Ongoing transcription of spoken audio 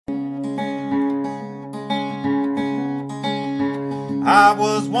I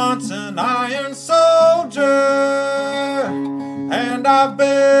was once an iron soldier, and I've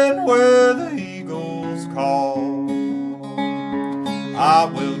been where the eagles call.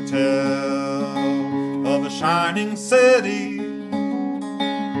 I will tell of a shining city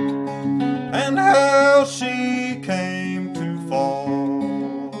and how she came to fall.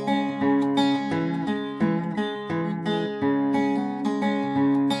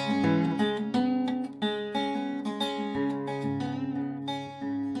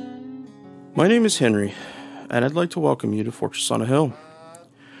 My name is Henry, and I'd like to welcome you to Fortress on a Hill.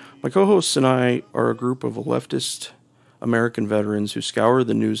 My co-hosts and I are a group of leftist American veterans who scour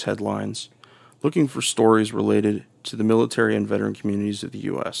the news headlines looking for stories related to the military and veteran communities of the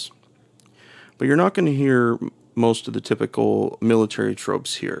U.S. But you're not going to hear most of the typical military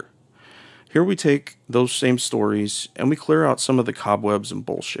tropes here. Here we take those same stories and we clear out some of the cobwebs and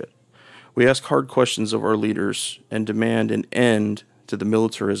bullshit. We ask hard questions of our leaders and demand an end to the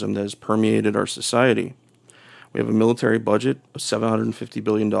militarism that has permeated our society. We have a military budget of $750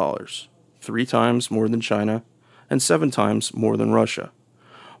 billion, 3 times more than China and 7 times more than Russia.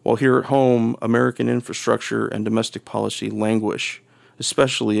 While here at home, American infrastructure and domestic policy languish,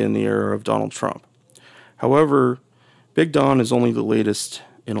 especially in the era of Donald Trump. However, Big Don is only the latest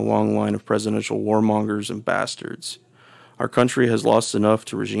in a long line of presidential warmongers and bastards. Our country has lost enough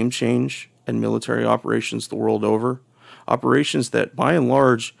to regime change and military operations the world over, operations that, by and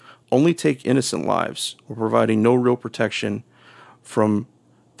large, only take innocent lives, while providing no real protection from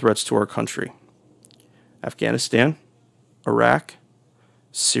threats to our country. Afghanistan, Iraq,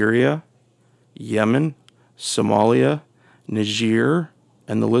 Syria, Yemen, Somalia, Niger,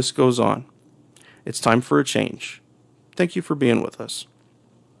 and the list goes on. It's time for a change. Thank you for being with us.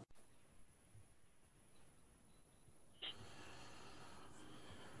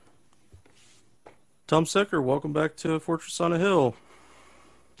 Tom Secker, welcome back to Fortress on a Hill.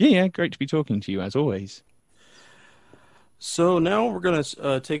 Yeah, great to be talking to you, as always. So now we're going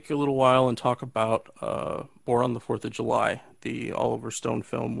to take a little while and talk about Born on the 4th of July, the Oliver Stone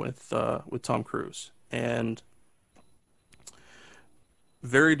film with Tom Cruise. And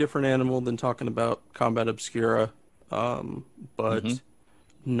very different animal than talking about Combat Obscura, but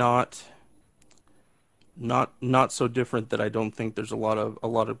not so different that I don't think there's a lot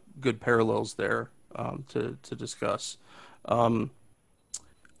of good parallels there to discuss.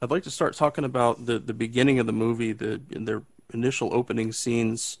 I'd like to start talking about the beginning of the movie. In their initial opening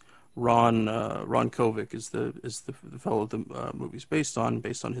scenes, Ron Kovic is the fellow the movie's based on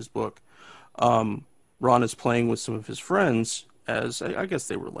his book. Ron is playing with some of his friends, as I guess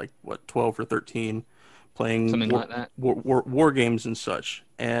they were like 12 or 13, playing something like that, war games and such.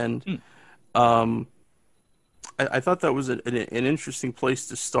 And I thought that was an interesting place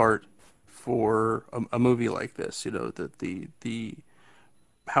to start for a movie like this. You know, that the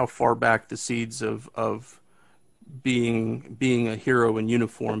how far back the seeds of being a hero in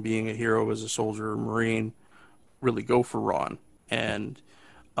uniform, being a hero as a soldier or Marine, really go for Ron. And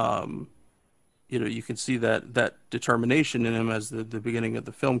you know, you can see that determination in him as the beginning of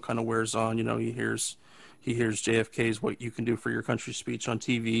the film kind of wears on. You know, he hears JFK's "What You Can Do for Your Country" speech on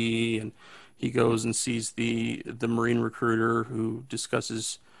TV, and he goes and sees the Marine recruiter who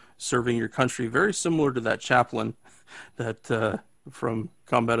discusses serving your country, very similar to that chaplain that from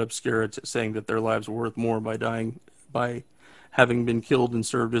Combat Obscura, saying that their lives were worth more by having been killed and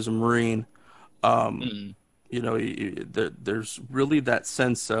served as a Marine. You know, there's really that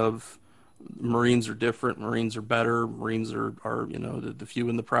sense of Marines are different, Marines are better, Marines are you know, the few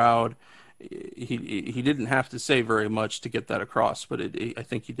and the proud. He didn't have to say very much to get that across, but I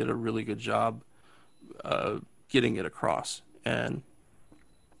think he did a really good job getting it across. And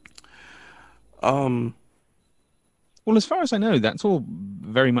well, as far as I know, that's all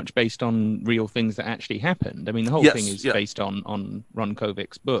very much based on real things that actually happened. I mean, the whole thing is based on Ron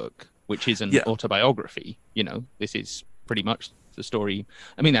Kovic's book, which is an autobiography. You know, this is pretty much the story.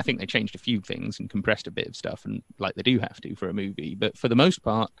 I mean, I think they changed a few things and compressed a bit of stuff, and like they do have to for a movie. But for the most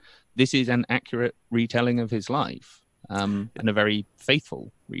part, this is an accurate retelling of his life, and a very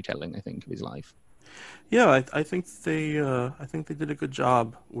faithful retelling, I think, of his life. Yeah, I think they did a good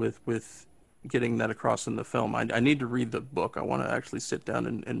job with getting that across in the film. I need to read the book. I want to actually sit down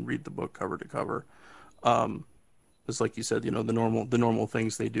and read the book cover to cover. It's like you said, you know, the normal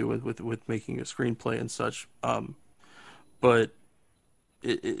things they do with making a screenplay and such. But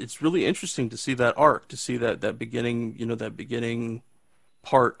it's really interesting to see that arc, to see that beginning, you know, that beginning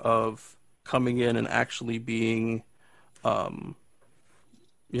part of coming in and actually being, you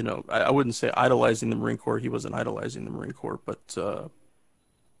know, I wouldn't say idolizing the Marine Corps. He wasn't idolizing the Marine Corps, but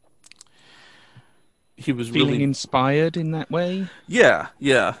he was feeling really inspired in that way. Yeah.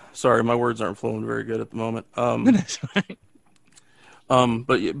 Sorry, my words aren't flowing very good at the moment. That's right.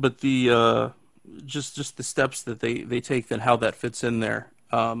 But the just the steps that they take and how that fits in there.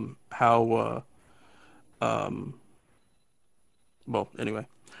 Well, anyway.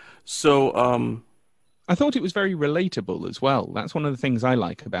 So I thought it was very relatable as well. That's one of the things I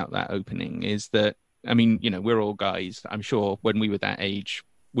like about that opening is that, I mean, you know, we're all guys. I'm sure when we were that age,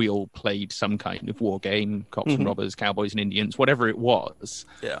 we all played some kind of war game, cops and robbers, cowboys and Indians, whatever it was.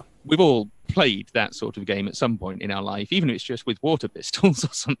 Yeah. We've all played that sort of game at some point in our life, even if it's just with water pistols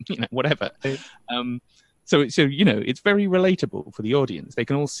or something, you know, whatever. So you know, it's very relatable for the audience. They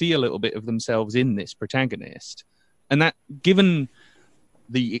can all see a little bit of themselves in this protagonist. And that, given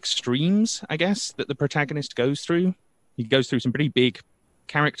the extremes, I guess, that the protagonist goes through, he goes through some pretty big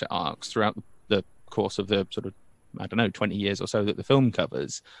character arcs throughout the course of the sort of, I don't know, 20 years or so that the film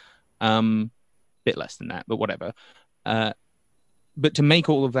covers. Bit less than that, but whatever. But to make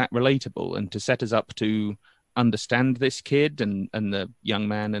all of that relatable and to set us up to understand this kid and the young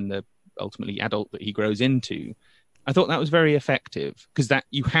man and the ultimately adult that he grows into, I thought that was very effective, because that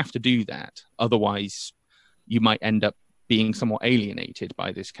you have to do that. Otherwise, you might end up being somewhat alienated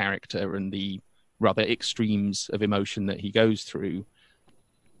by this character and the rather extremes of emotion that he goes through.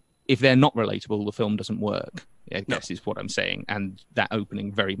 If they're not relatable, the film doesn't work, I guess is what I'm saying. And that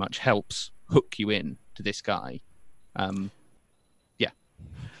opening very much helps hook you in to this guy.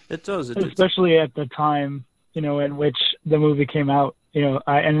 It does. Especially at the time, you know, in which the movie came out, you know,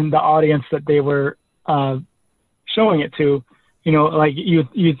 and the audience that they were showing it to, you know, like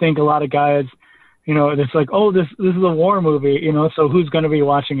you think a lot of guys, you know, it's like, oh, this is a war movie, you know, so who's going to be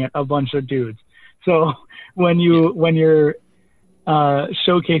watching it? A bunch of dudes. So when you're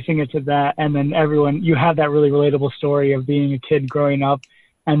showcasing it to that, and then you have that really relatable story of being a kid growing up,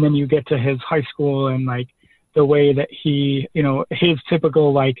 and then you get to his high school and like the way that he, you know, his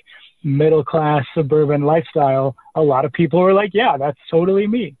typical like middle class suburban lifestyle, a lot of people were like, yeah, that's totally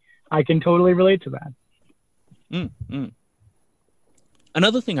me. I can totally relate to that.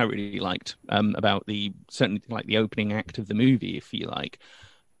 Another thing I really liked about certainly like the opening act of the movie, if you like,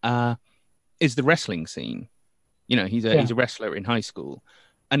 is the wrestling scene. You know, he's a wrestler in high school,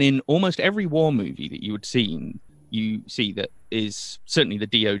 and in almost every war movie that you see that is certainly the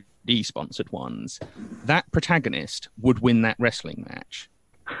DoD sponsored ones, that protagonist would win that wrestling match.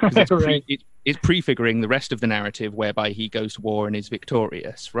 It's prefiguring the rest of the narrative whereby he goes to war and is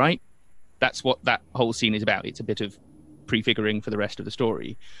victorious, right? That's what that whole scene is about. It's a bit of prefiguring for the rest of the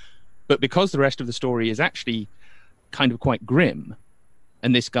story. But because the rest of the story is actually kind of quite grim,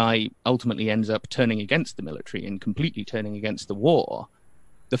 and this guy ultimately ends up turning against the military and completely turning against the war,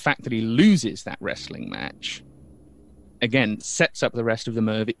 the fact that he loses that wrestling match, again, sets up the rest of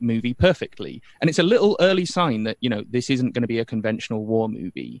the movie perfectly. And it's a little early sign that, you know, this isn't going to be a conventional war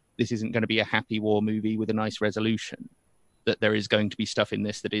movie. This isn't going to be a happy war movie with a nice resolution. That there is going to be stuff in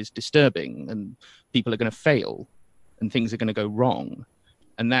this that is disturbing, and people are going to fail, and things are going to go wrong.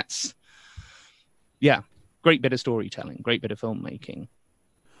 And that's, great bit of storytelling, great bit of filmmaking.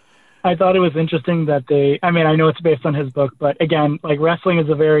 I thought it was interesting that I know it's based on his book, but again, like wrestling is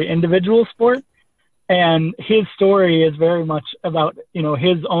a very individual sport. And his story is very much about, you know,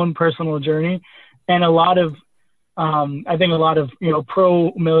 his own personal journey. And a lot of, I think a lot of, you know,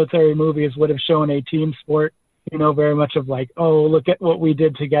 pro-military movies would have shown a team sport, you know, very much of like, oh, look at what we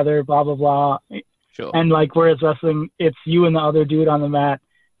did together, blah, blah, blah. Sure. And like, whereas wrestling, it's you and the other dude on the mat.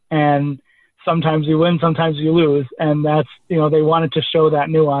 And sometimes you win, sometimes you lose. And that's, you know, they wanted to show that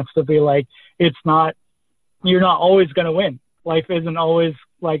nuance to be like, you're not always going to win. Life isn't always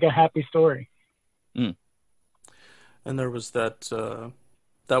like a happy story. And there was that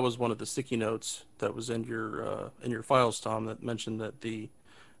was one of the sticky notes that was in your files, Tom, that mentioned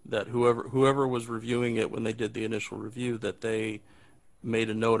that whoever was reviewing it when they did the initial review, that they made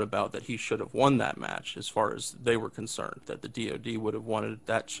a note about that he should have won that match as far as they were concerned, that the DoD would have wanted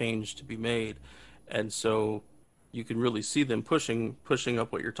that change to be made. And so you can really see them pushing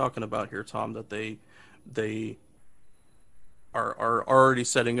up what you're talking about here, Tom, that they are already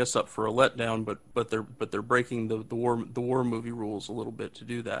setting us up for a letdown, but they're breaking the war movie rules a little bit to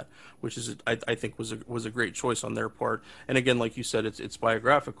do that, which is I think was a great choice on their part. And again, like you said, it's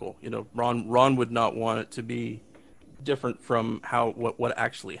biographical. You know, Ron would not want it to be different from what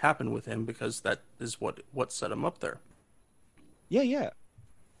actually happened with him, because that is what set him up there. Yeah.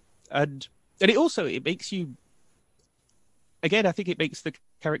 And it makes you, again, I think it makes the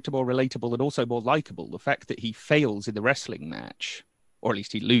character more relatable and also more likable. The fact that he fails in the wrestling match, or at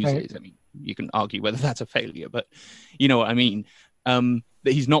least he loses. Right. I mean, you can argue whether that's a failure, but you know what I mean. That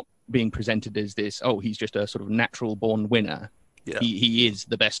he's not being presented as this, oh, he's just a sort of natural born winner. Yeah. He is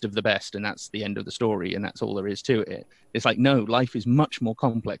the best of the best, and that's the end of the story, and that's all there is to it. It's like, no, life is much more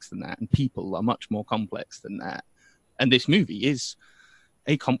complex than that, and people are much more complex than that. And this movie is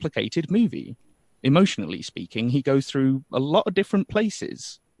a complicated movie. Emotionally speaking, he goes through a lot of different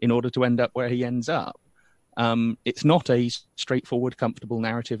places in order to end up where he ends up. It's not a straightforward, comfortable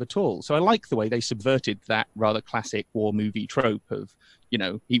narrative at all. So I like the way they subverted that rather classic war movie trope of, you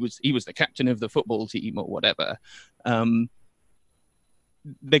know, he was the captain of the football team or whatever.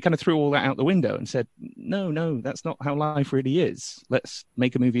 They kind of threw all that out the window and said, no, that's not how life really is. Let's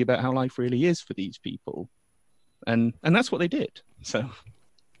make a movie about how life really is for these people. And that's what they did.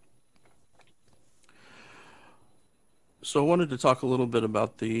 So I wanted to talk a little bit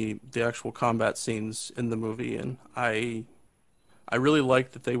about the actual combat scenes in the movie, and I really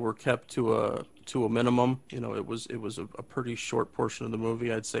liked that they were kept to a minimum. You know, it was a pretty short portion of the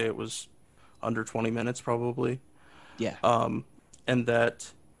movie. I'd say it was under 20 minutes probably. Yeah. And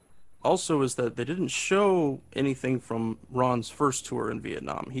that also is that they didn't show anything from Ron's first tour in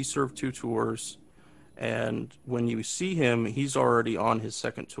Vietnam. He served 2 tours, and when you see him, he's already on his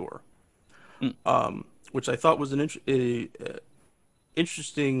second tour. Which I thought was an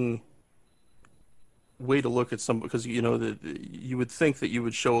interesting way to look at some, because, you know, you would think that you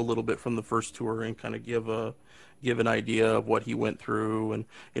would show a little bit from the first tour and kind of give an idea of what he went through, and,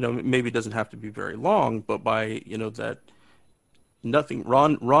 you know, maybe it doesn't have to be very long, but by, you know, that nothing,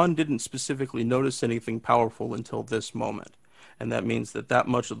 Ron didn't specifically notice anything powerful until this moment, and that means that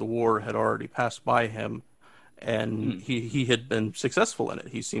much of the war had already passed by him. And he had been successful in it.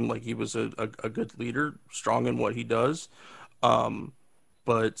 He seemed like he was a good leader, strong in what he does.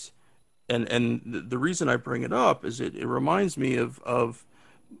 But the reason I bring it up is it reminds me of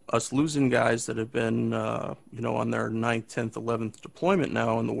us losing guys that have been, you know, on their 9th, 10th, 11th deployment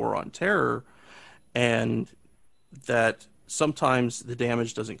now in the War on Terror, and that sometimes the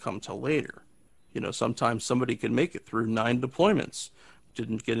damage doesn't come till later. You know, sometimes somebody can make it through 9 deployments,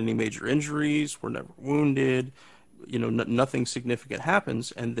 didn't get any major injuries, were never wounded, you know, nothing significant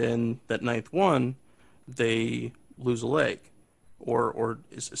happens, and then that 9th one, they lose a leg, or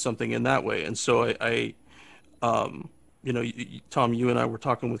something in that way. And so I you know, Tom, you and I were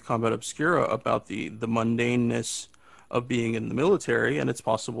talking with Combat Obscura about the mundaneness of being in the military, and it's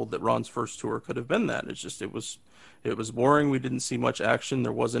possible that Ron's first tour could have been that. It's just it was boring. We didn't see much action.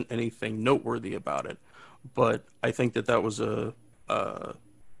 There wasn't anything noteworthy about it. But I think that was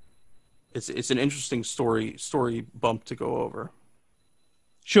it's an interesting story bump to go over.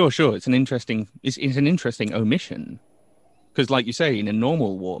 Sure. It's an interesting omission, because, like you say, in a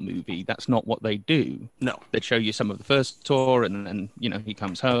normal war movie, that's not what they do. No, they'd show you some of the first tour, and then, you know, he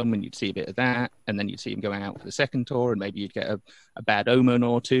comes home, and you'd see a bit of that, and then you'd see him going out for the second tour, and maybe you'd get a bad omen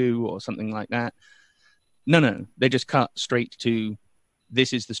or two or something like that. No, they just cut straight to,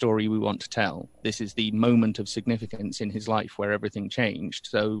 this is the story we want to tell. This is the moment of significance in his life where everything changed.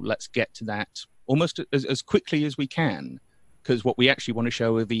 So let's get to that almost as quickly as we can, because what we actually want to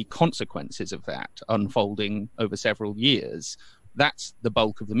show are the consequences of that unfolding over several years. That's the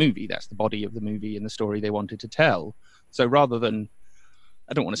bulk of the movie. That's the body of the movie and the story they wanted to tell. So rather than,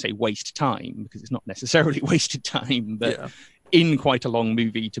 I don't want to say waste time, because it's not necessarily wasted time, but yeah, in quite a long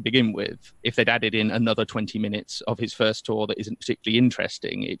movie to begin with, if they'd added in another 20 minutes of his first tour that isn't particularly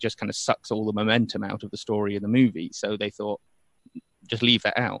interesting, it just kind of sucks all the momentum out of the story of the movie. So they thought, just leave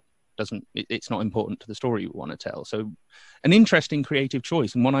that out. It's not important to the story we want to tell. So an interesting creative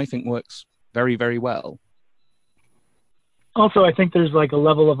choice, and one I think works very, very well. Also, I think there's like a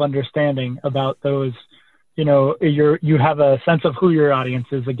level of understanding about those, you know, you have a sense of who your audience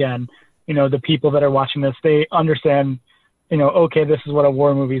is. Again, you know, the people that are watching this, they understand, you know, okay, this is what a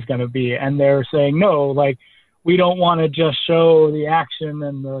war movie is going to be. And they're saying, no, like, we don't want to just show the action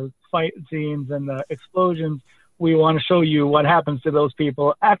and the fight scenes and the explosions. We want to show you what happens to those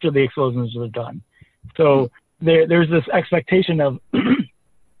people after the explosions are done. So there's this expectation of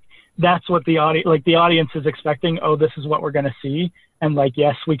that's what the audience is expecting. Oh, this is what we're going to see. And like,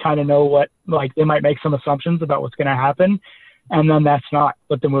 yes, we kind of know what, like, they might make some assumptions about what's going to happen. And then that's not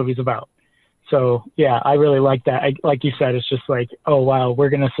what the movie's about. So yeah, I really like that. Like you said, it's just like, oh wow, we're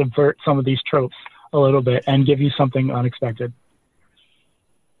going to subvert some of these tropes a little bit and give you something unexpected.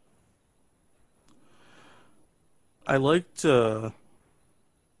 I liked during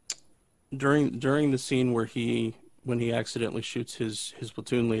the scene when he accidentally shoots his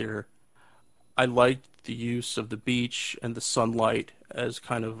platoon leader, I liked the use of the beach and the sunlight as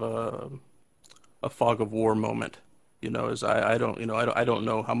kind of a fog of war moment. You know, as I don't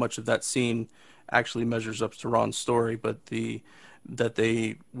know how much of that scene actually measures up to Ron's story, but the that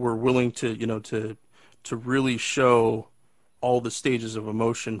they were willing to, to really show all the stages of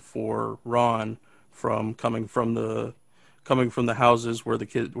emotion for Ron, from coming from the houses where the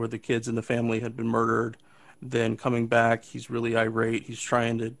kids and the family had been murdered, then coming back, he's really irate. He's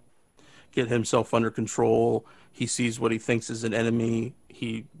trying to get himself under control. He sees what he thinks is an enemy.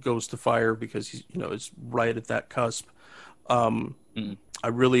 He goes to fire because he's, is right at that cusp. I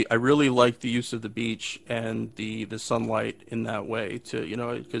really like the use of the beach and the sunlight in that way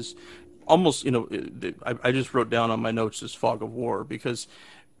to, because almost, I just wrote down on my notes this fog of war, because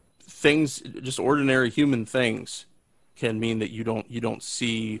things, just ordinary human things, can mean that you don't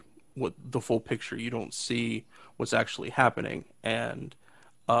see what the full picture. You don't see what's actually happening, and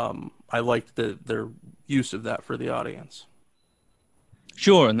I liked their use of that for the audience.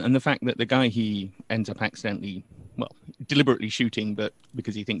 Sure, and the fact that the guy he ends up accidentally, deliberately shooting, but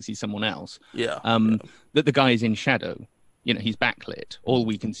because he thinks he's someone else. That the guy is in shadow. He's backlit. All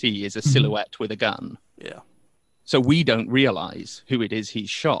we can see is a silhouette with a gun. Yeah. So we don't realize who it is he's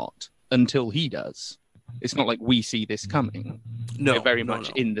shot until he does. It's not like we see this coming. No, we're very much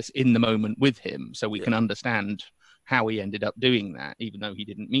in the moment with him, so we can understand how he ended up doing that, even though he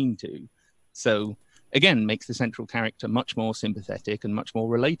didn't mean to. So again, makes the central character much more sympathetic and much more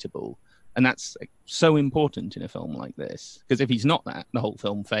relatable. And that's so important in a film like this, because if he's not that, the whole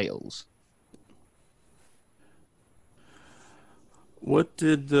film fails. What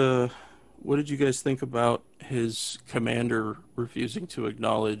did you guys think about his commander refusing to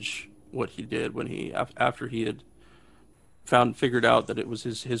acknowledge what he did when after he had figured out that it was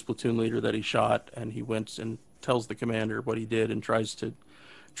his platoon leader that he shot, and he went and tells the commander what he did and tries to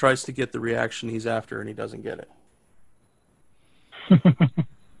get the reaction he's after, and he doesn't get it.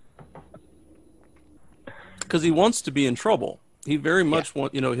 Because he wants to be in trouble. He very much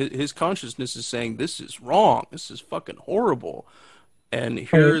his consciousness is saying, this is wrong. This is fucking horrible. And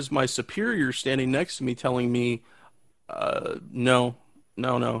here is my superior standing next to me telling me, no.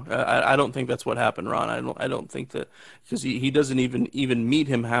 I don't think that's what happened, Ron. I don't think that, because he doesn't even meet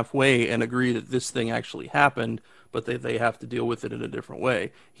him halfway and agree that this thing actually happened, but they have to deal with it in a different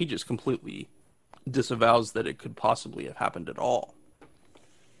way. He just completely disavows that it could possibly have happened at all.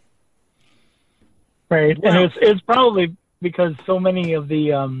 Right. Wow. And it's probably because so many of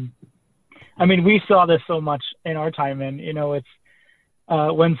the, we saw this so much in our time, and, it's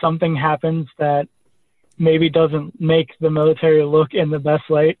when something happens that maybe doesn't make the military look in the best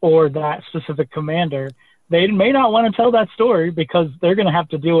light, or that specific commander, they may not want to tell that story because they're going to have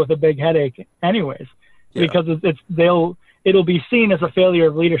to deal with a big headache anyways, because it'll be seen as a failure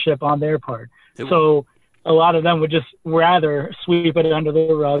of leadership on their part. So a lot of them would just rather sweep it under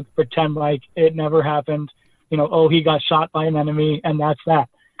the rug, pretend like it never happened, he got shot by an enemy, and that's that.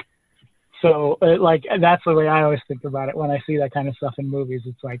 So that's the way I always think about it when I see that kind of stuff in movies.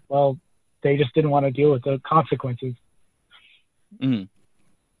 It's like, well, they just didn't want to deal with the consequences. Mm.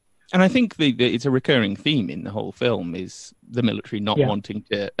 And I think it's a recurring theme in the whole film is the military not wanting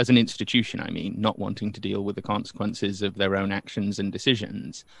to, as an institution, not wanting to deal with the consequences of their own actions and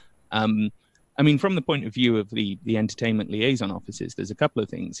decisions. From the point of view of the entertainment liaison officers, there's a couple of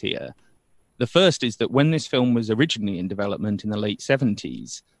things here. The first is that when this film was originally in development in the late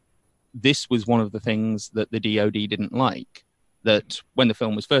 70s, this was one of the things that the DoD didn't like, that when the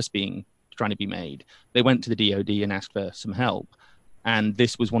film was first trying to be made, they went to the DoD and asked for some help. And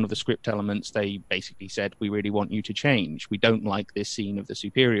this was one of the script elements they basically said, we really want you to change. We don't like this scene of the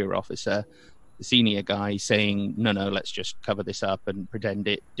superior officer, the senior guy, saying, no, let's just cover this up and pretend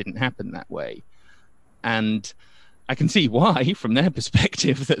it didn't happen that way. And I can see why, from their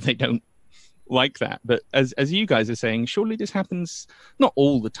perspective, that they don't like that. But as you guys are saying, surely this happens, not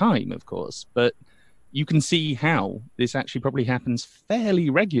all the time, of course, but you can see how this actually probably happens fairly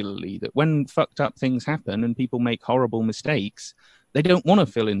regularly, that when fucked up things happen and people make horrible mistakes, they don't want to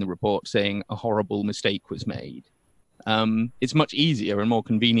fill in the report saying a horrible mistake was made. It's much easier and more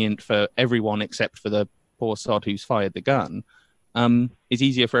convenient for everyone except for the poor sod who's fired the gun. It's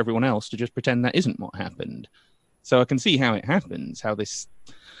easier for everyone else to just pretend that isn't what happened. So I can see how it happens, how this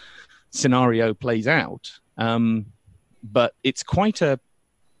scenario plays out. But it's quite a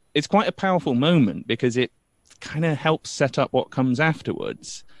powerful moment, because it kind of helps set up what comes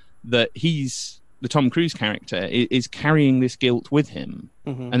afterwards, that the Tom Cruise character is carrying this guilt with him,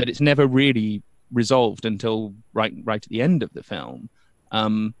 and that it's never really resolved until right at the end of the film,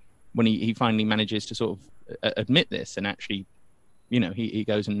 when he finally manages to sort of admit this, and actually, he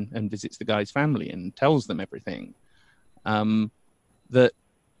goes and visits the guy's family and tells them everything. That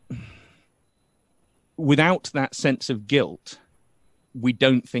without that sense of guilt, we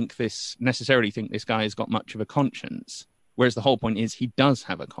don't necessarily think this guy has got much of a conscience. Whereas the whole point is he does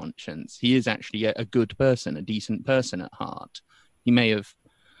have a conscience. He is actually a good person, a decent person at heart. He may have,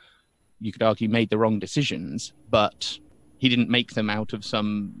 you could argue, made the wrong decisions, but he didn't make them out of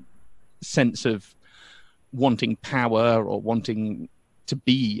some sense of wanting power or wanting to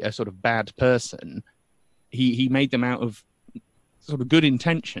be a sort of bad person. He made them out of sort of good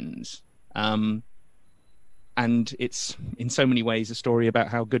intentions. And it's in so many ways a story about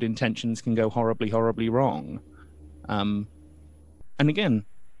how good intentions can go horribly, horribly wrong. And again,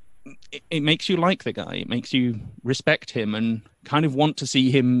 it makes you like the guy. It makes you respect him and kind of want to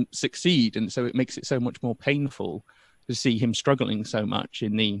see him succeed. And so it makes it so much more painful to see him struggling so much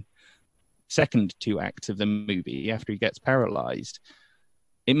in the second 2 acts of the movie after he gets paralyzed.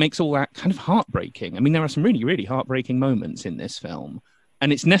 It makes all that kind of heartbreaking. I mean, there are some really, really heartbreaking moments in this film,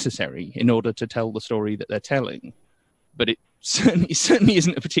 and it's necessary in order to tell the story that they're telling. But it certainly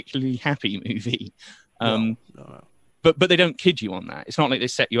isn't a particularly happy movie. No. But they don't kid you on that. It's not like they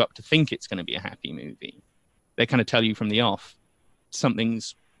set you up to think it's going to be a happy movie. They kind of tell you from the off, it's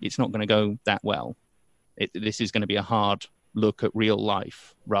not going to go that well. This is going to be a hard look at real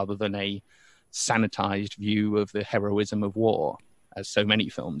life rather than a sanitized view of the heroism of war, as so many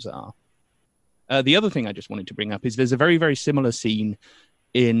films are. The other thing I just wanted to bring up is there's a very, very similar scene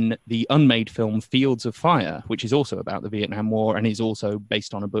in the unmade film Fields of Fire, which is also about the Vietnam War and is also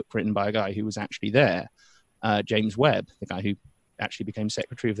based on a book written by a guy who was actually there, James Webb, the guy who actually became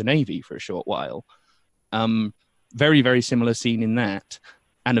Secretary of the Navy for a short while. Very, very similar scene in that,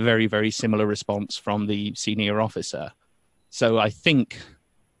 and a very, very similar response from the senior officer. So I think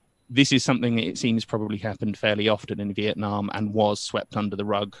this is something that it seems probably happened fairly often in Vietnam and was swept under the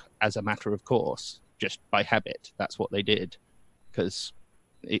rug as a matter of course, just by habit. That's what they did, because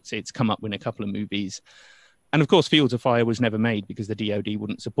it's come up in a couple of movies. And of course, Fields of Fire was never made because the DoD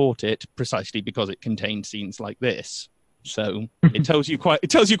wouldn't support it, precisely because it contained scenes like this. So it tells you quite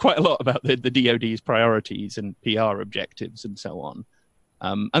a lot about the DoD's priorities and PR objectives and so on.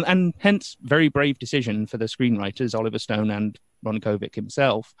 And hence, very brave decision for the screenwriters, Oliver Stone and Ron Kovic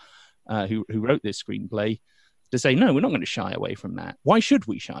himself, who wrote this screenplay, to say, no, we're not going to shy away from that. Why should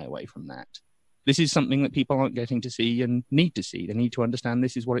we shy away from that? This is something that people aren't getting to see and need to see. They need to understand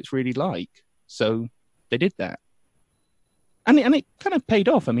this is what it's really like. So they did that. And it kind of paid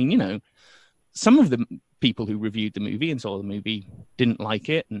off. I mean, some of the people who reviewed the movie and saw the movie didn't like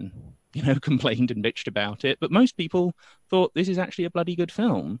it and, complained and bitched about it. But most people thought this is actually a bloody good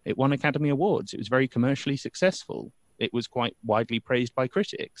film. It won Academy Awards. It was very commercially successful. It was quite widely praised by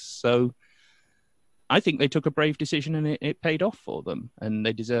critics. So I think they took a brave decision and it paid off for them. And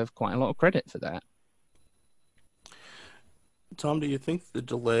they deserve quite a lot of credit for that. Tom, do you think the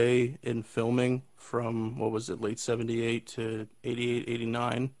delay in filming from, late 78 to 88,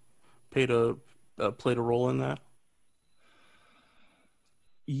 89 played a role in that?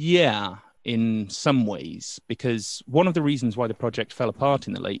 Yeah, in some ways, because one of the reasons why the project fell apart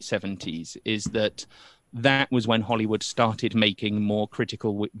in the late 70s is that was when Hollywood started making more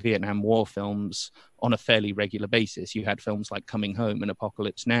critical Vietnam War films on a fairly regular basis. You had films like Coming Home and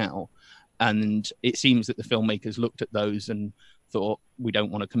Apocalypse Now, and it seems that the filmmakers looked at those and thought, we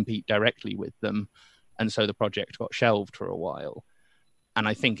don't want to compete directly with them, and so the project got shelved for a while. And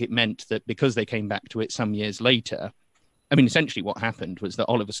I think it meant that because they came back to it some years later, essentially what happened was that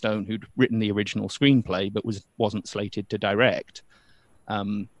Oliver Stone, who'd written the original screenplay but wasn't slated to direct,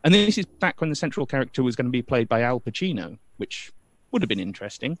 and this is back when the central character was going to be played by Al Pacino, which would have been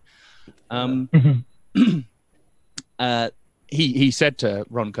interesting. He said to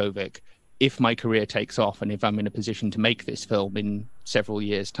Ron Kovic, if my career takes off and if I'm in a position to make this film in several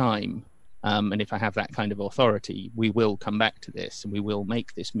years' time, and if I have that kind of authority, we will come back to this and we will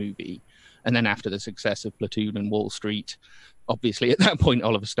make this movie. And then after the success of Platoon and Wall Street, obviously at that point,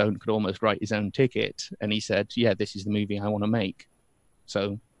 Oliver Stone could almost write his own ticket. And he said, yeah, this is the movie I want to make.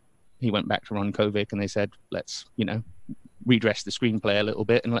 So he went back to Ron Kovic and they said, let's, redress the screenplay a little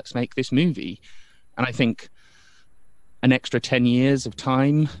bit and let's make this movie. And I think an extra 10 years of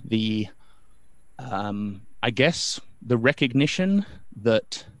time, the recognition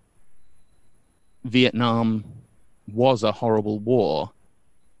that Vietnam was a horrible war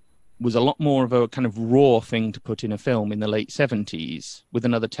was a lot more of a kind of raw thing to put in a film in the late 70s with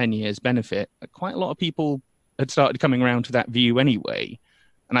another 10 years benefit. Quite a lot of people had started coming around to that view anyway.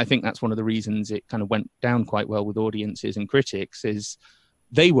 And I think that's one of the reasons it kind of went down quite well with audiences and critics, is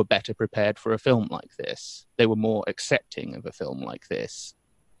they were better prepared for a film like this. They were more accepting of a film like this.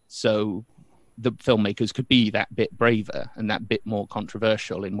 So the filmmakers could be that bit braver and that bit more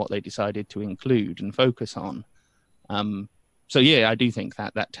controversial in what they decided to include and focus on. So yeah, I do think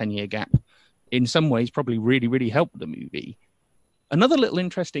that 10-year gap in some ways probably really, really helped the movie. Another little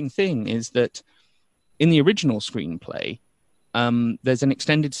interesting thing is that in the original screenplay, there's an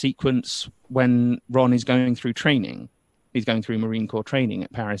extended sequence when Ron is going through training. He's going through Marine Corps training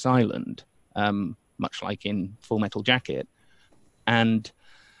at Parris Island, much like in Full Metal Jacket. And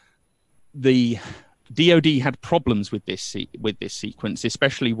the DOD had problems with this sequence,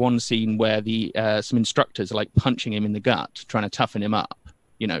 especially one scene where some instructors are like punching him in the gut, trying to toughen him up,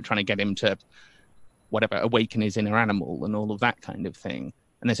 trying to get him to awaken his inner animal and all of that kind of thing.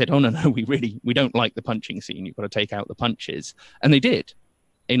 And they said, oh, no, we don't like the punching scene. You've got to take out the punches. And they did,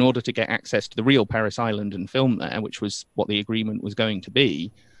 in order to get access to the real Parris Island and film there, which was what the agreement was going to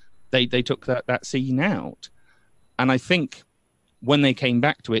be. They took that scene out. And I think when they came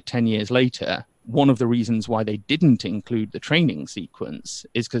back to it 10 years later, one of the reasons why they didn't include the training sequence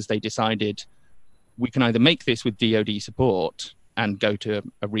is because they decided we can either make this with DOD support and go to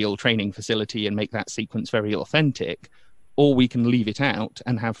a real training facility and make that sequence very authentic, or we can leave it out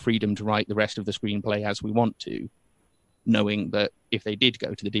and have freedom to write the rest of the screenplay as we want to, knowing that if they did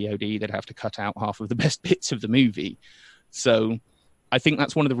go to the DOD, they'd have to cut out half of the best bits of the movie. So I think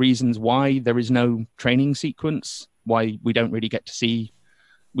that's one of the reasons why there is no training sequence, why we don't really get to see,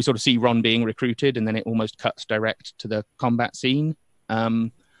 we sort of see Ron being recruited and then it almost cuts direct to the combat scene.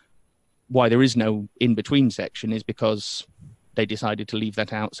 Why there is no in-between section is because they decided to leave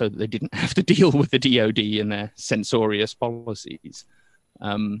that out so that they didn't have to deal with the DOD and their censorious policies.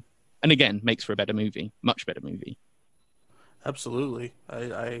 And again, makes for a better movie, much better movie. Absolutely.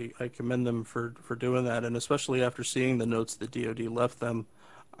 I commend them for doing that. And especially after seeing the notes the DOD left them,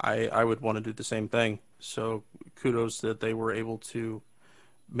 I would want to do the same thing. So kudos that they were able to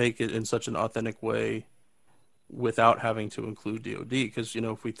make it in such an authentic way without having to include DOD. Because,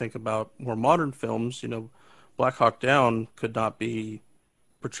 if we think about more modern films, Black Hawk Down could not be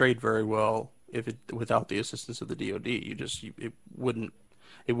portrayed very well without the assistance of the DOD. It wouldn't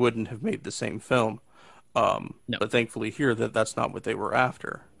have made the same film. No. But thankfully here that's not what they were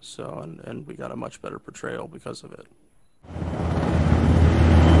after. So and we got a much better portrayal because of it.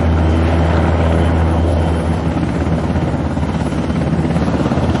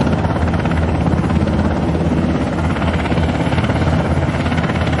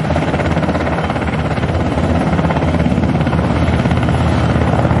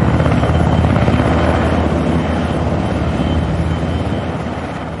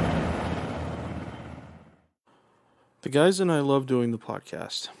 The guys and I love doing the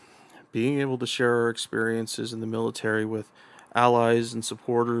podcast. Being able to share our experiences in the military with allies and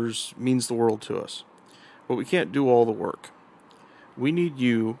supporters means the world to us. But we can't do all the work. We need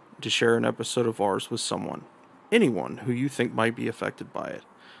you to share an episode of ours with someone, anyone who you think might be affected by it.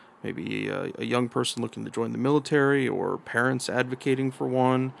 Maybe a young person looking to join the military, or parents advocating for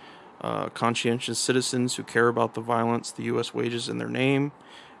one, conscientious citizens who care about the violence the U.S. wages in their name,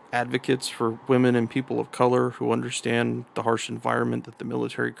 advocates for women and people of color who understand the harsh environment that the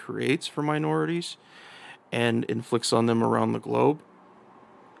military creates for minorities and inflicts on them around the globe,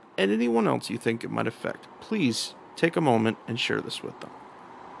 and anyone else you think it might affect. Please take a moment and share this with them.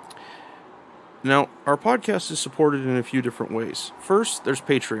 Now, our podcast is supported in a few different ways. First, there's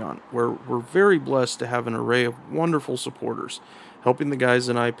Patreon, where we're very blessed to have an array of wonderful supporters, helping the guys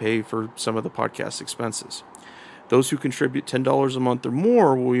and I pay for some of the podcast expenses. Those who contribute $10 a month or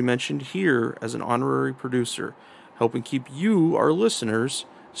more will be mentioned here as an honorary producer, helping keep you, our listeners,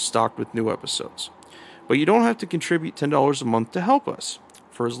 stocked with new episodes. But you don't have to contribute $10 a month to help us.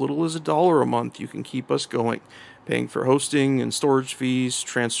 For as little as $1 a month, you can keep us going, paying for hosting and storage fees,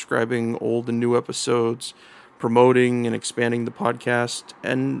 transcribing old and new episodes, promoting and expanding the podcast,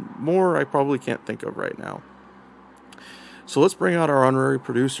 and more I probably can't think of right now. So let's bring out our honorary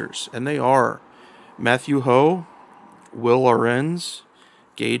producers, and they are Matthew Ho, Will Ahrens,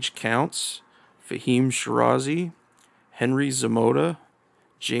 Gage Counts, Fahim Shirazee, Henry Szamota,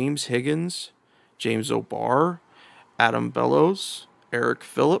 James Higgins, James O'Barr, Adam Bellows, Eric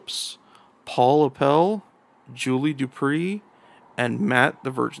Phillips, Paul Appell, Julie Dupris, and Matt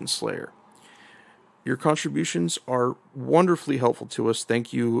the Virgin Slayer. Your contributions are wonderfully helpful to us.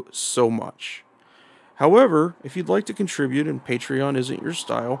 Thank you so much. However, if you'd like to contribute and Patreon isn't your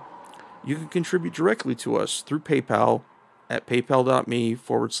style, you can contribute directly to us through PayPal at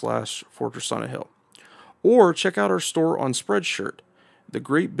paypal.me/Fortress on a Hill. Or check out our store on Spreadshirt. The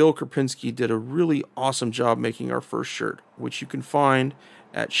great Bill Krapinski did a really awesome job making our first shirt, which you can find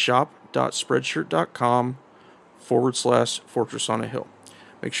at shop.spreadshirt.com/Fortress on a Hill.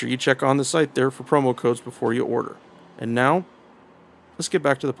 Make sure you check on the site there for promo codes before you order. And now, let's get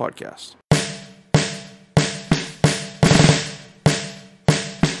back to the podcast.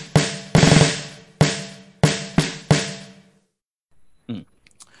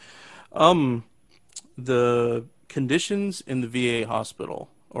 The conditions in the VA hospital,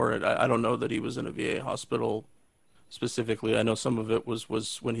 or I don't know that he was in a VA hospital specifically. I know some of it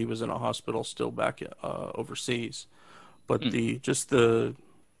was when he was in a hospital still back overseas, but just the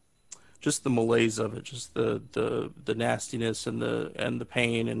malaise of it, just the nastiness and the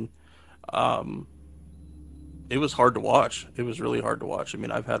pain, and it was hard to watch. It was really hard to watch. I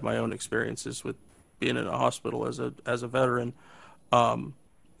mean, I've had my own experiences with being in a hospital as a veteran,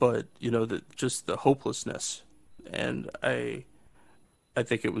 but just the hopelessness, and I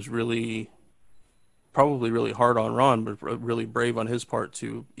think it was probably really hard on Ron, but really brave on his part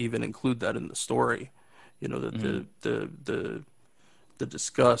to even include that in the story. The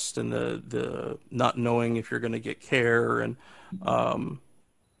disgust and the not knowing if you're going to get care, and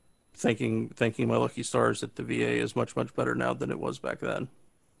thanking my lucky stars that the VA is much, much better now than it was back then.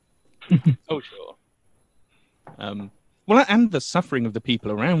 Oh, sure. Well, and the suffering of the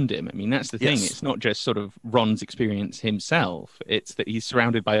people around him. I me's the thing. It's not just sort of Ron's experience himself. It's that he's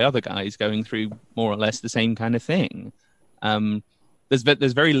surrounded by other guys going through more or less the same kind of thing. There's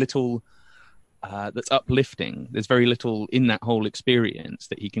very little that's uplifting. There's very little in that whole experience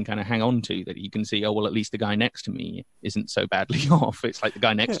that he can kind of hang on to, that he can see, oh, well, at least the guy next to me isn't so badly off. It's like the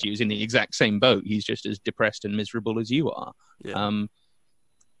guy next to you is in the exact same boat. He's just as depressed and miserable as you are. Yeah.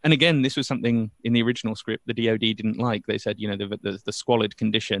 And again, this was something in the original script the DoD didn't like. They said, the squalid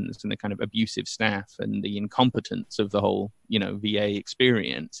conditions and the kind of abusive staff and the incompetence of the whole, VA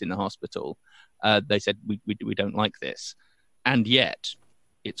experience in the hospital. They said, we don't like this. And yet,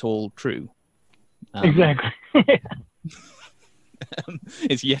 it's all true. Exactly.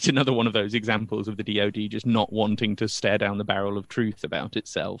 It's yet another one of those examples of the DoD just not wanting to stare down the barrel of truth about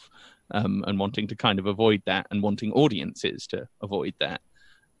itself, and wanting to kind of avoid that, and wanting audiences to avoid that.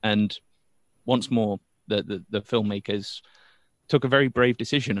 And once more, the filmmakers took a very brave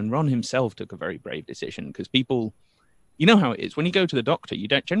decision, and Ron himself took a very brave decision, because people, you know how it is, when you go to the doctor, you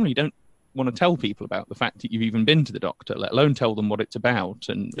generally don't want to tell people about the fact that you've even been to the doctor, let alone tell them what it's about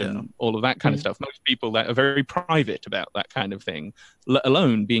and all of that kind of stuff. Most people that are very private about that kind of thing, let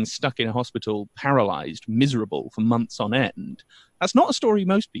alone being stuck in a hospital, paralyzed, miserable for months on end. That's not a story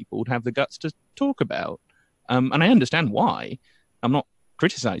most people would have the guts to talk about. And I understand why. I'm not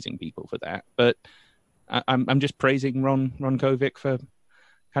criticizing people for that, but I'm just praising Ron Kovic for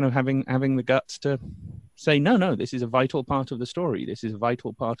kind of having the guts to say, no, this is a vital part of the story. This is a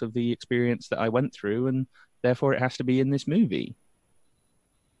vital part of the experience that I went through, and therefore it has to be in this movie.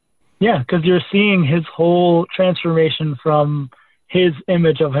 Yeah, because you're seeing his whole transformation from his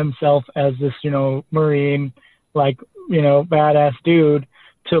image of himself as this, Marine, badass dude,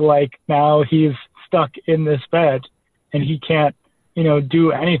 to now he's stuck in this bed and he can't,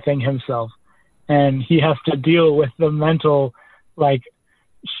 do anything himself. And he has to deal with the mental,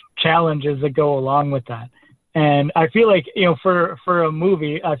 challenges that go along with that. And I feel like, for a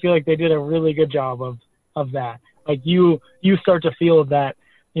movie, I feel like they did a really good job of that. You start to feel that,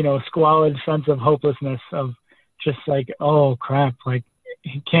 squalid sense of hopelessness of just oh crap,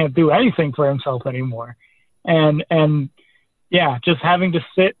 he can't do anything for himself anymore. And yeah, just having to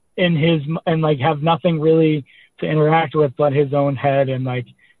sit in his, and have nothing really to interact with but his own head and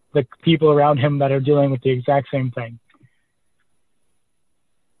the people around him that are dealing with the exact same thing.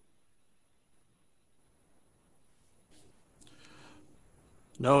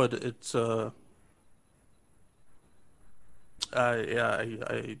 No, it's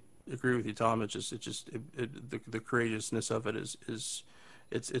I agree with you, Tom. It's just the courageousness of it is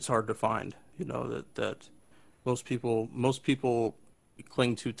it's hard to find. That most people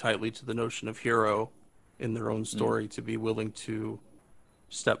cling too tightly to the notion of hero in their own story to be willing to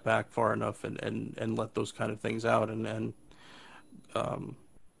step back far enough and let those kind of things out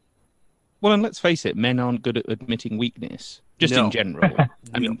well, and let's face it, men aren't good at admitting weakness, just in general.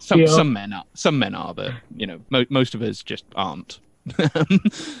 I mean, some men are, but most of us just aren't.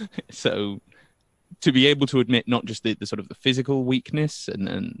 So to be able to admit not just the sort of the physical weakness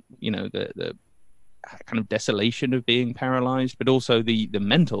and the kind of desolation of being paralyzed, but also the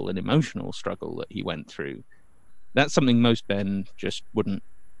mental and emotional struggle that he went through, that's something most men just wouldn't.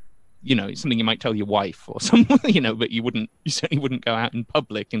 It's something you might tell your wife or someone, but you certainly wouldn't go out in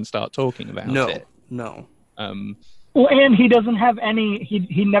public and start talking about it. No. Well, and he doesn't have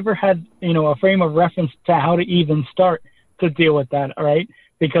he never had, a frame of reference to how to even start to deal with that, right?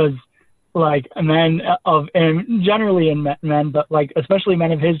 Because men and generally in men, but especially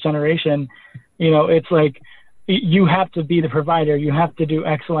men of his generation, it's you have to be the provider, you have to do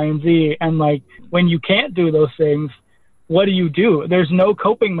X, Y, and Z. And when you can't do those things, what do? There's no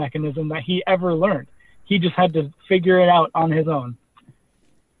coping mechanism that he ever learned. He just had to figure it out on his own.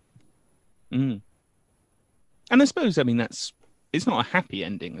 And I suppose, I mean, it's not a happy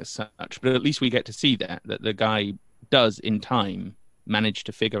ending as such, but at least we get to see that the guy does in time manage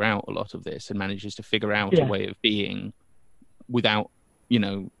to figure out a lot of this and manages to figure out a way of being without,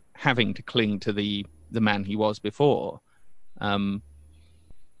 having to cling to the man he was before. And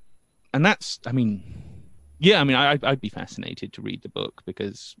that's, I mean, I'd be fascinated to read the book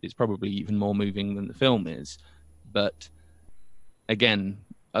because it's probably even more moving than the film is. But again,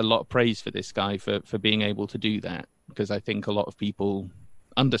 a lot of praise for this guy for being able to do that, because I think a lot of people,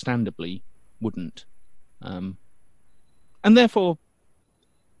 understandably, wouldn't. And therefore,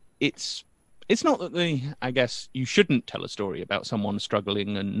 it's not that I guess you shouldn't tell a story about someone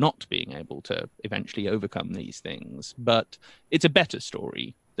struggling and not being able to eventually overcome these things, but it's a better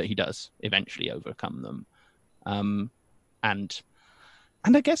story that he does eventually overcome them. And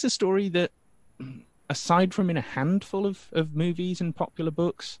I guess a story that, aside from in a handful of movies and popular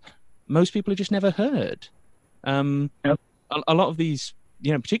books, most people have just never heard. Yep. A lot of these,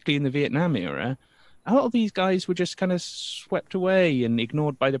 particularly in the Vietnam era, a lot of these guys were just kind of swept away and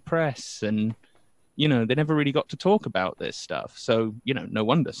ignored by the press, and they never really got to talk about this stuff. So, no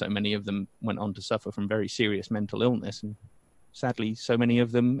wonder so many of them went on to suffer from very serious mental illness, and sadly, so many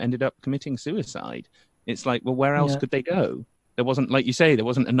of them ended up committing suicide. It's like, well, where else could they go? There wasn't, like you say, there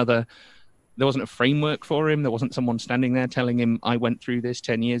wasn't a framework for him. There wasn't someone standing there telling him, I went through this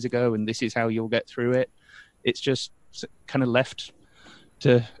 10 years ago and this is how you'll get through it. It's just kind of left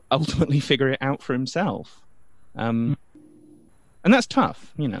to ultimately figure it out for himself. And that's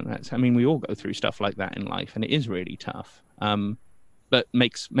tough. We all go through stuff like that in life, and it is really tough. But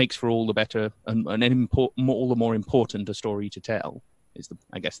makes for all the better and all the more important a story to tell is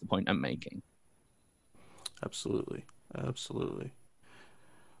I guess the point I'm making. Absolutely.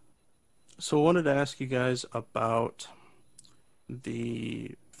 So I wanted to ask you guys about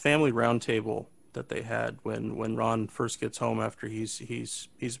the family roundtable that they had when Ron first gets home after he's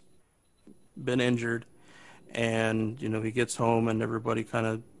been injured, and he gets home and everybody kind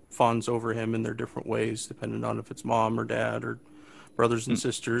of fawns over him in their different ways, depending on if it's mom or dad or brothers and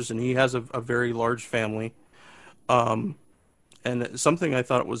sisters, and he has a very large family. And something I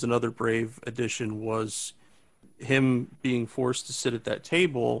thought was another brave addition was him being forced to sit at that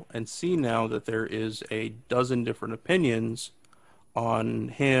table and see now that there is a dozen different opinions on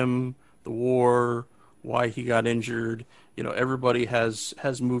him, the war, why he got injured. Everybody has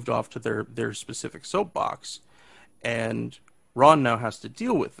moved off to their specific soapbox, and Ron now has to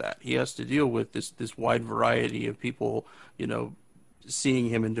deal with that. He has to deal with this wide variety of people, seeing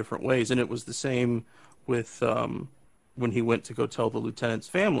him in different ways. And it was the same with when he went to go tell the lieutenant's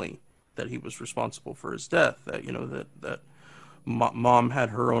family that he was responsible for his death, that that mom had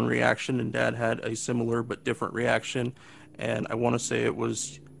her own reaction and dad had a similar but different reaction. And I want to say it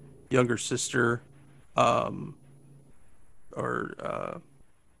was younger sister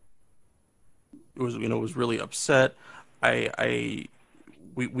was really upset.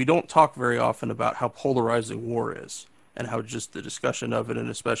 We don't talk very often about how polarizing war is, and how just the discussion of it, and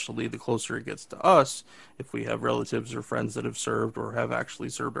especially the closer it gets to us, if we have relatives or friends that have served or have actually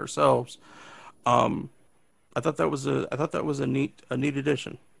served ourselves. I thought that was a neat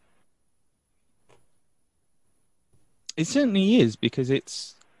addition. It certainly is, because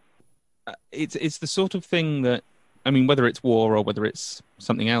it's the sort of thing that, whether it's war or whether it's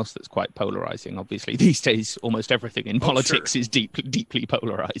something else that's quite polarizing. Obviously, these days, almost everything in politics is deeply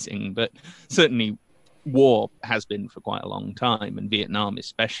polarizing, but certainly war has been for quite a long time, and Vietnam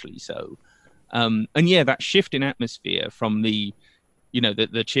especially so. That shift in atmosphere from the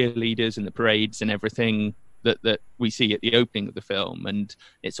cheerleaders and the parades and everything that we see at the opening of the film, and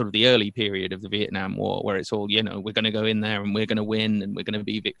it's sort of the early period of the Vietnam War where it's all, we're going to go in there and we're going to win and we're going to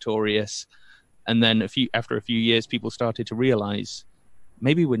be victorious. And then after a few years, people started to realize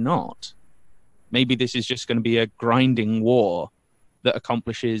maybe we're not. Maybe this is just going to be a grinding war that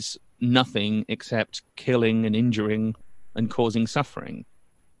accomplishes nothing except killing and injuring and causing suffering.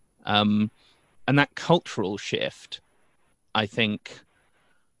 And that cultural shift, I think,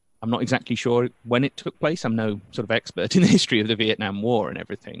 I'm not exactly sure when it took place. I'm no sort of expert in the history of the Vietnam War and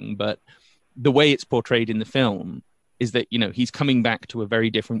everything, but the way it's portrayed in the film is that, he's coming back to a very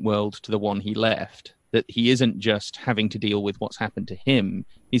different world to the one he left, that he isn't just having to deal with what's happened to him.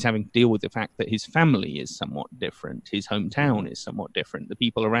 He's having to deal with the fact that his family is somewhat different. His hometown is somewhat different. The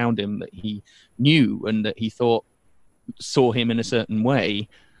people around him that he knew and that he thought saw him in a certain way,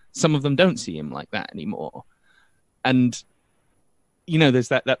 some of them don't see him like that anymore. And, there's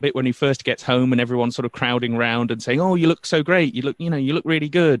that bit when he first gets home and everyone's sort of crowding around and saying, oh, you look so great. You look really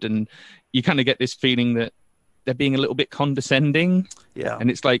good. And you kind of get this feeling that they're being a little bit condescending. Yeah.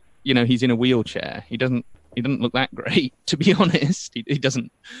 And it's like, he's in a wheelchair. He doesn't look that great, to be honest. He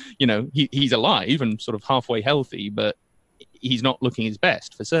doesn't, he's alive and sort of halfway healthy, but he's not looking his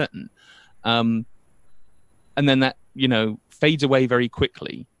best for certain. And then that, fades away very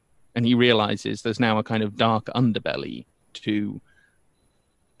quickly. And he realizes there's now a kind of dark underbelly to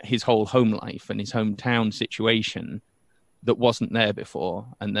his whole home life and his hometown situation that wasn't there before,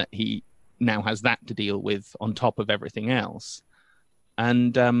 and that he now has that to deal with on top of everything else.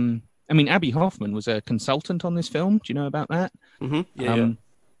 And Abby Hoffman was a consultant on this film. Do you know about that? Mm-hmm. Yeah.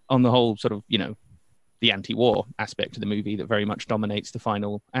 On the whole sort of, the anti-war aspect of the movie that very much dominates the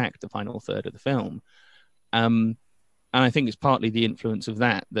final act, the final third of the film. And I think it's partly the influence of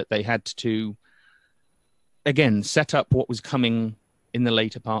that they had to, again, set up what was coming in the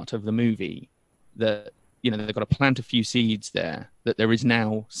later part of the movie. That, they've got to plant a few seeds there, that there is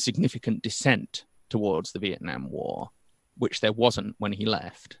now significant dissent towards the Vietnam War, which there wasn't when he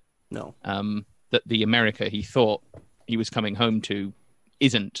left. No. That the America he thought he was coming home to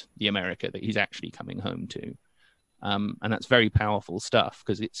isn't the America that he's actually coming home to. And that's very powerful stuff,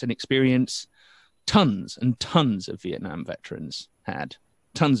 because it's an experience tons and tons of Vietnam veterans had.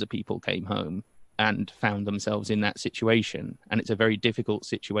 Tons of people came home and found themselves in that situation. And it's a very difficult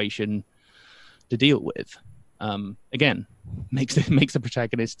situation to deal with. Again, makes the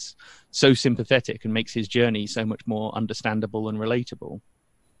protagonists so sympathetic and makes his journey so much more understandable and relatable.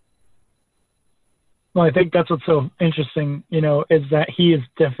 Well, I think that's what's so interesting, is that he is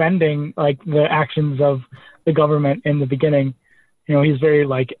defending the actions of the government in the beginning. He's very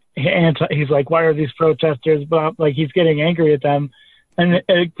he's like, why are these protesters? But he's getting angry at them. And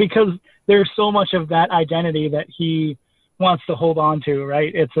because there's so much of that identity that he wants to hold on to,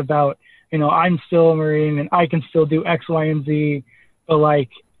 right? It's about, I'm still a Marine and I can still do X, Y, and Z, but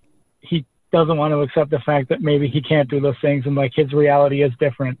he doesn't want to accept the fact that maybe he can't do those things, and his reality is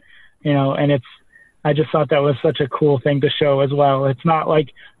different, and I just thought that was such a cool thing to show as well. It's not like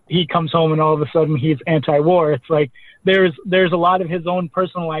he comes home and all of a sudden he's anti-war. It's there's a lot of his own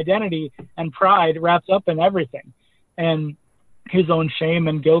personal identity and pride wrapped up in everything, and his own shame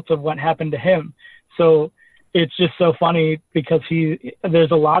and guilt of what happened to him. So it's just so funny, because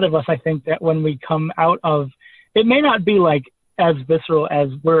there's a lot of us, I think, that when we come out of, it may not be as visceral as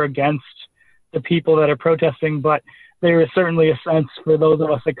we're against the people that are protesting, but there is certainly a sense for those of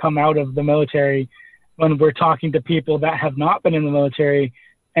us that come out of the military, when we're talking to people that have not been in the military,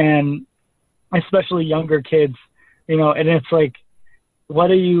 and especially younger kids, and it's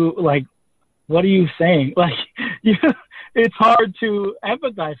what are you saying? It's hard to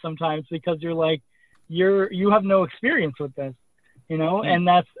empathize sometimes, because you have no experience with this,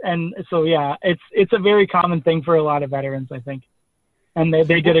 and so, yeah, it's a very common thing for a lot of veterans, I think. And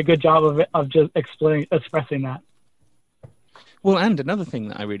they did a good job of just expressing that. Well, and another thing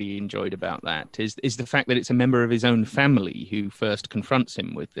that I really enjoyed about that is the fact that it's a member of his own family who first confronts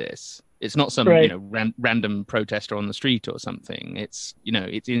him with this. It's not some random protester on the street or something. It's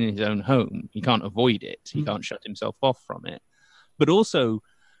it's in his own home. He can't avoid it. He can't shut himself off from it. But also,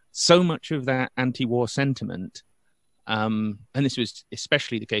 so much of that anti-war sentiment, and this was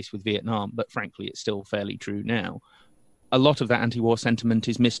especially the case with Vietnam, but frankly, it's still fairly true now. A lot of that anti-war sentiment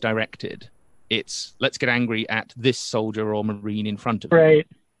is misdirected. It's, let's get angry at this soldier or Marine in front of right.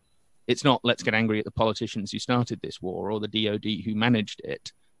 him. It's not, let's get angry at the politicians who started this war or the DOD who managed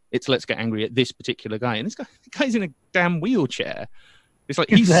it. It's, let's get angry at this particular guy. And the guy's in a damn wheelchair. It's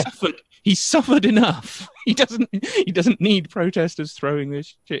he's suffered enough. He doesn't need protesters throwing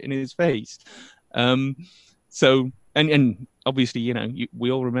this shit in his face. So obviously,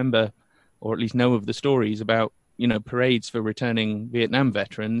 we all remember, or at least know of the stories about, parades for returning Vietnam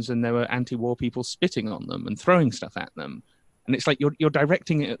veterans, and there were anti-war people spitting on them and throwing stuff at them. And it's you're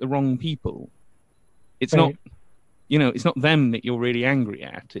directing it at the wrong people. It's right. not, it's not them that you're really angry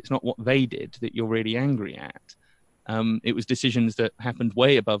at. It's not what they did that you're really angry at. It was decisions that happened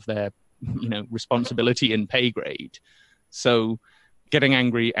way above their, responsibility and pay grade. So getting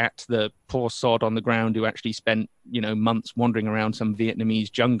angry at the poor sod on the ground who actually spent, months wandering around some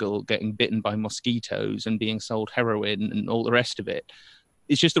Vietnamese jungle, getting bitten by mosquitoes and being sold heroin and all the rest of it,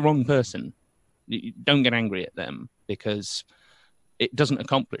 it's just the wrong person. You don't get angry at them, because it doesn't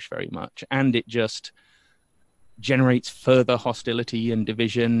accomplish very much, and it just generates further hostility and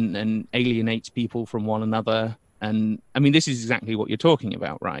division and alienates people from one another. And I mean, this is exactly what you're talking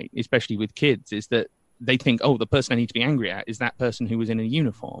about, right? Especially with kids, is that they think, oh, the person I need to be angry at is that person who was in a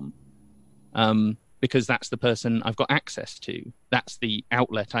uniform, because that's the person I've got access to. That's the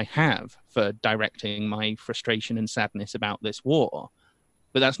outlet I have for directing my frustration and sadness about this war.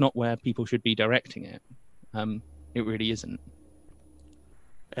 But that's not where people should be directing it. It really isn't.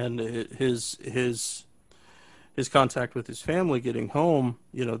 And his contact with his family getting home,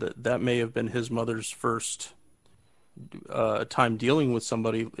 that may have been his mother's first time dealing with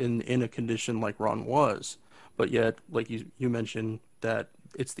somebody in a condition like Ron was. But yet, like you mentioned, that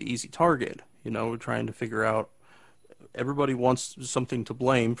it's the easy target. We're trying to figure out, everybody wants something to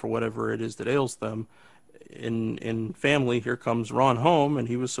blame for whatever it is that ails them. In family, here comes Ron home, and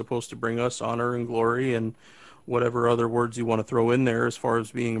he was supposed to bring us honor and glory and whatever other words you want to throw in there as far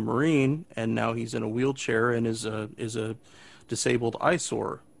as being a Marine, and now he's in a wheelchair and is a disabled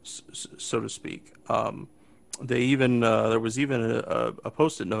eyesore, so to speak. They even there was even a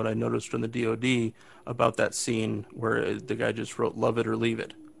post-it note I noticed from the DoD about that scene where the guy just wrote "Love it or leave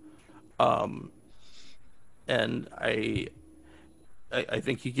it," and I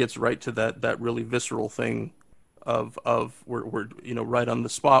think he gets right to that really visceral thing of we're right on the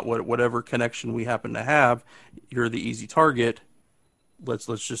spot, whatever connection we happen to have, you're the easy target. Let's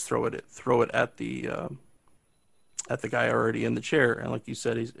just throw it at the guy already in the chair, and like you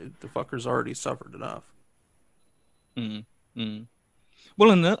said, the fucker's already suffered enough.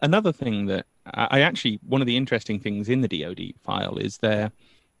 Well, another thing that I actually, one of the interesting things in the DoD file is their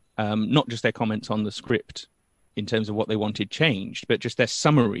not just their comments on the script in terms of what they wanted changed, but just their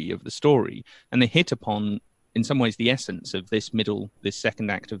summary of the story. And they hit upon, in some ways, the essence of this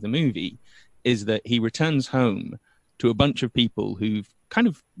second act of the movie, is that he returns home to a bunch of people who've kind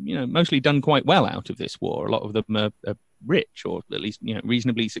of, mostly done quite well out of this war. A lot of them are rich, or at least,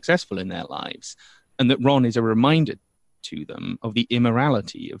 reasonably successful in their lives. And that Ron is a reminder to them of the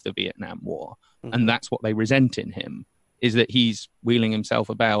immorality of the Vietnam War. Mm-hmm. And that's what they resent in him, is that he's wheeling himself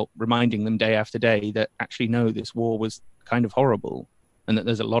about, reminding them day after day that actually, no, this war was kind of horrible and that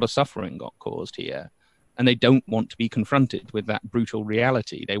there's a lot of suffering got caused here. And they don't want to be confronted with that brutal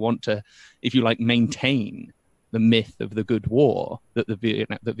reality. They want to, if you like, maintain the myth of the good war, that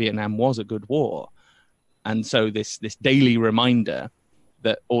Vietnam was a good war. And so this daily reminder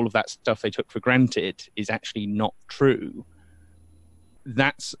that all of that stuff they took for granted is actually not true,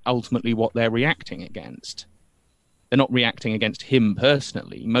 that's ultimately what they're reacting against. They're not reacting against him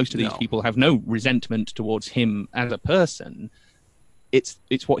personally. Most of these people have no resentment towards him as a person. It's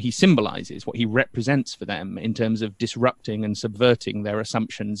what he symbolizes, what he represents for them in terms of disrupting and subverting their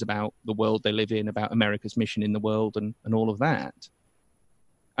assumptions about the world they live in, about America's mission in the world, and all of that.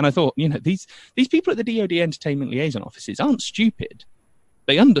 And I thought, these people at the DoD Entertainment Liaison Offices aren't stupid.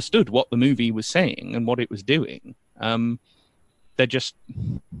 They understood what the movie was saying and what it was doing. They're just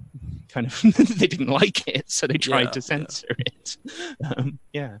kind of, they didn't like it, so they tried to censor it.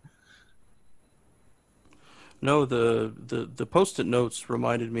 No, the post-it notes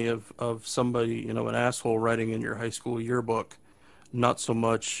reminded me of somebody, an asshole writing in your high school yearbook, not so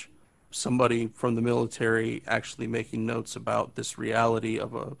much somebody from the military actually making notes about this reality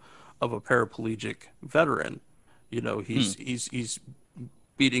of a paraplegic veteran. He's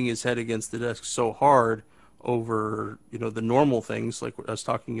beating his head against the desk so hard over, the normal things, like I was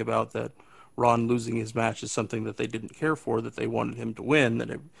talking about, that Ron losing his match is something that they didn't care for, that they wanted him to win,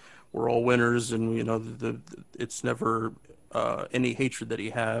 that we're all winners, and, it's never, any hatred that he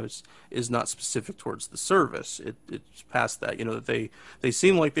has is not specific towards the service. It's past that, that they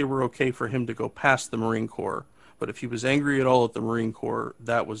seem like they were okay for him to go past the Marine Corps, but if he was angry at all at the Marine Corps,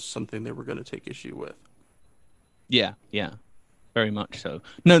 that was something they were going to take issue with. Yeah. Very much so.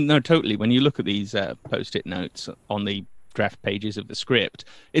 No, totally. When you look at these post-it notes on the draft pages of the script,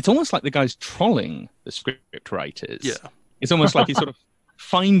 it's almost like the guy's trolling the script writers. Yeah. It's almost like he's sort of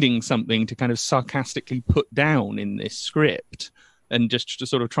finding something to kind of sarcastically put down in this script, and just to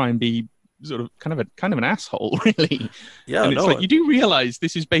sort of try and be sort of kind of an asshole, really. Yeah. And it's like, you do realize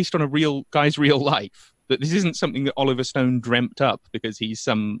this is based on a real guy's real life, that this isn't something that Oliver Stone dreamt up because he's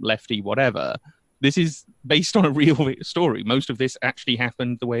some lefty whatever. This is based on a real story. Most of this actually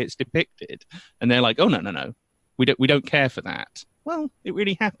happened the way it's depicted. And they're like, oh, no. We don't care for that. Well, it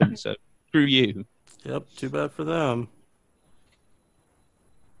really happened, so screw you. Yep, too bad for them.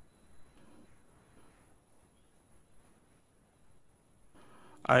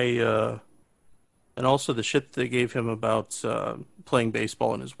 And also the shit they gave him about playing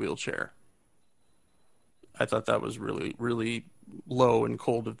baseball in his wheelchair. I thought that was really, really low and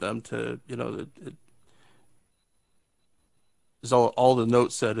cold of them to, all the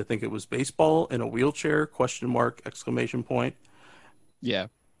notes said. I think it was baseball in a wheelchair, ? Yeah.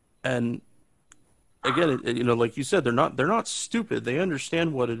 And again, like you said, they're not stupid. They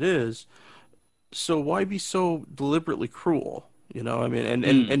understand what it is. So why be so deliberately cruel?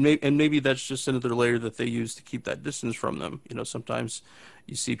 And maybe that's just another layer that they use to keep that distance from them. Sometimes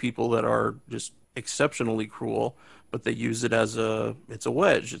you see people that are just exceptionally cruel, but they use it as it's a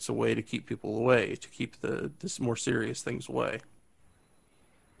wedge. It's a way to keep people away, to keep this more serious things away.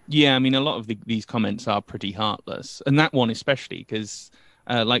 Yeah, I mean, a lot of these comments are pretty heartless, and that one especially, because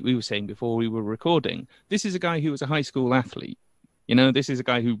like we were saying before we were recording, this is a guy who was a high school athlete. You know, this is a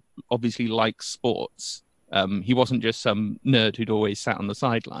guy who obviously likes sports. He wasn't just some nerd who'd always sat on the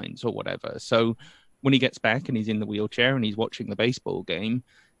sidelines or whatever. So when he gets back and he's in the wheelchair and he's watching the baseball game,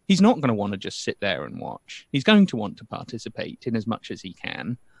 he's not going to want to just sit there and watch. He's going to want to participate in as much as he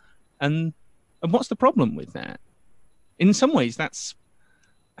can. And what's the problem with that? In some ways, that's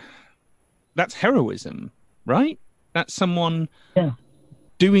heroism, right? That's someone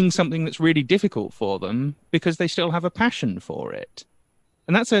doing something that's really difficult for them because they still have a passion for it.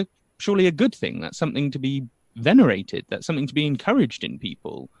 And that's surely a good thing. That's something to be venerated. That's something to be encouraged in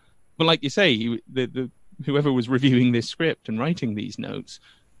people. But like you say, whoever was reviewing this script and writing these notes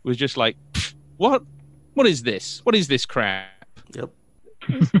was just like, what is this? What is this crap? Yep.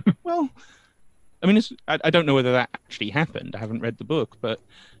 Well, I mean, I don't know whether that actually happened. I haven't read the book, but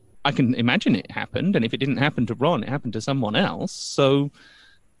I can imagine it happened. And if it didn't happen to Ron, it happened to someone else. So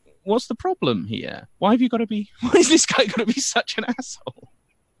what's the problem here? Why is this guy got to be such an asshole?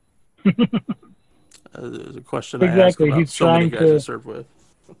 There's a question I ask about so many guys I serve with.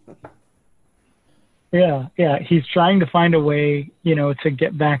 Yeah. He's trying to find a way, to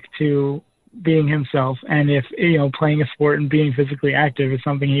get back to being himself. And if, playing a sport and being physically active is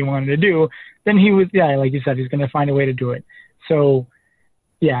something he wanted to do, then he was, like you said, he's going to find a way to do it. So,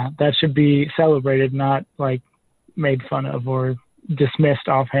 that should be celebrated, not like made fun of or dismissed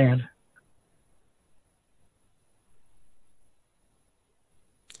offhand.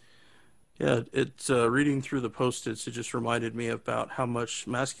 Yeah, it's reading through the Post-its, it just reminded me about how much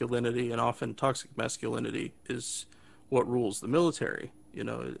masculinity and often toxic masculinity is what rules the military.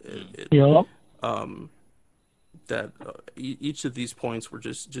 That each of these points were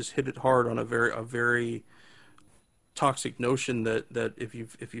just hit it hard on a very toxic notion that if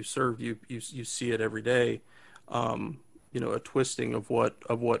you served, you see it every day. A twisting of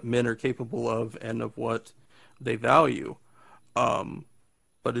what men are capable of and of what they value.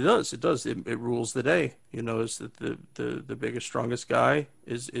 But it does. It rules the day. Is that the biggest, strongest guy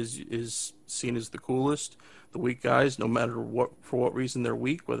is seen as the coolest. The weak guys, no matter for what reason they're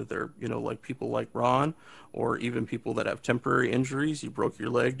weak, whether they're like people like Ron, or even people that have temporary injuries. You broke your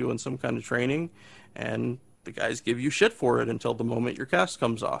leg doing some kind of training, and the guys give you shit for it until the moment your cast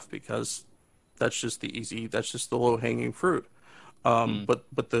comes off, because that's just the low hanging fruit. But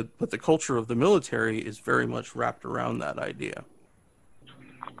the culture of the military is very much wrapped around that idea.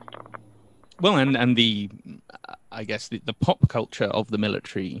 Well, and I guess the pop culture of the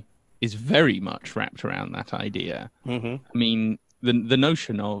military is very much wrapped around that idea. Mm-hmm. I mean, the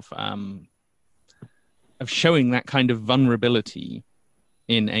notion of showing that kind of vulnerability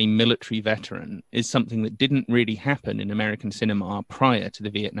in a military veteran is something that didn't really happen in American cinema prior to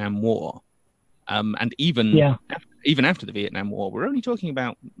the Vietnam War. And even after the Vietnam War, we're only talking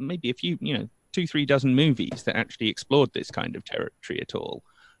about maybe a few, 2-3 dozen movies that actually explored this kind of territory at all.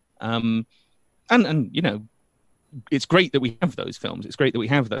 And it's great that we have those films. It's great that we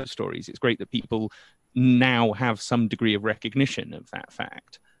have those stories. It's great that people now have some degree of recognition of that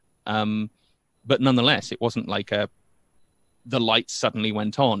fact. But nonetheless, it wasn't like the lights suddenly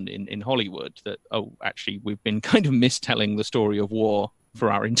went on in Hollywood that, actually, we've been kind of mistelling the story of war for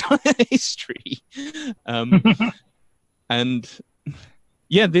our entire history. And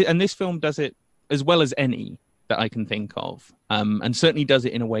this film does it as well as any that I can think of, and certainly does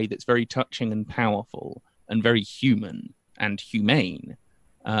it in a way that's very touching and powerful and very human and humane.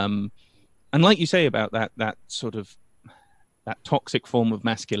 And like you say about that sort of that toxic form of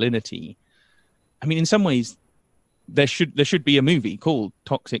masculinity, I mean, in some ways, there should be a movie called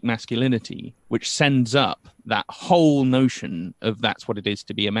Toxic Masculinity, which sends up that whole notion of that's what it is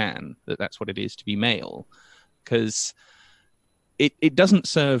to be a man, that's what it is to be male, because it doesn't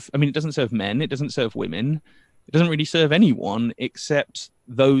serve. I mean, it doesn't serve men, it doesn't serve women. It doesn't really serve anyone except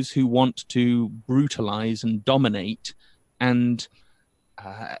those who want to brutalize and dominate and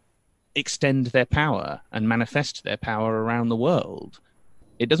extend their power and manifest their power around the world.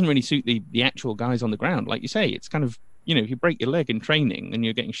 It doesn't really suit the actual guys on the ground. Like you say, it's kind of, if you break your leg in training and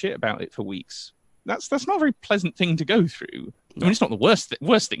you're getting shit about it for weeks, that's not a very pleasant thing to go through. I mean, it's not the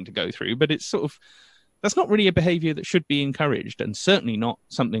worst thing to go through, but it's sort of, that's not really a behavior that should be encouraged, and certainly not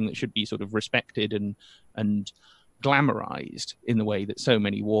something that should be sort of respected and glamorized in the way that so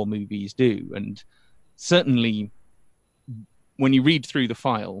many war movies do. And certainly when you read through the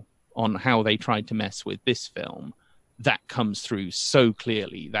file on how they tried to mess with this film, that comes through so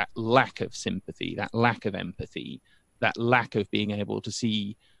clearly, that lack of sympathy, that lack of empathy, that lack of being able to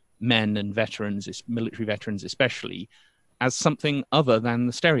see men and veterans, military veterans especially, as something other than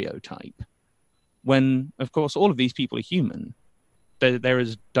the stereotype. When, of course, all of these people are human. They're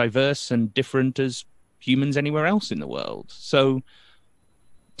as diverse and different as humans anywhere else in the world. So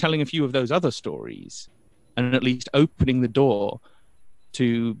telling a few of those other stories and at least opening the door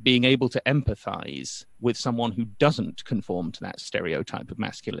to being able to empathize with someone who doesn't conform to that stereotype of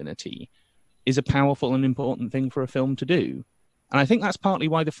masculinity is a powerful and important thing for a film to do. And I think that's partly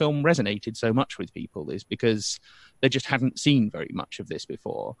why the film resonated so much with people, is because they just hadn't seen very much of this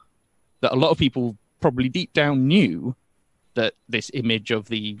before. That a lot of people probably deep down knew that this image of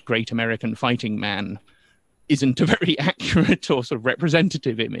the great American fighting man isn't a very accurate or sort of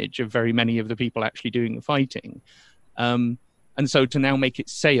representative image of very many of the people actually doing the fighting. And so to now make it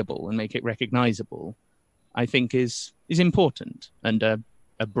sayable and make it recognizable, I think is important and a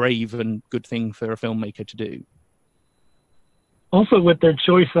brave and good thing for a filmmaker to do. Also with their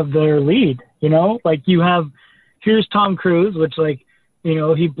choice of their lead, you know, like here's Tom Cruise, which like, you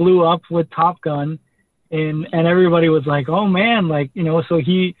know, he blew up with Top Gun and everybody was like, oh man, like, you know, so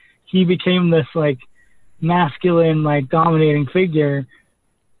he became this like masculine, like dominating figure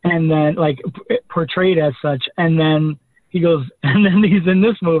and then like portrayed as such. And then he goes, and then he's in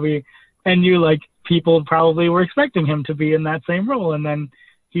this movie and you like, people probably were expecting him to be in that same role. And then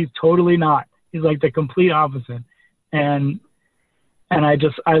he's totally not. He's like the complete opposite. And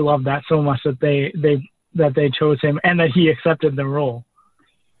I love that so much that they chose him and that he accepted the role.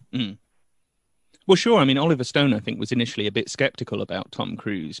 Mm. Well, sure. I mean, Oliver Stone, I think, was initially a bit skeptical about Tom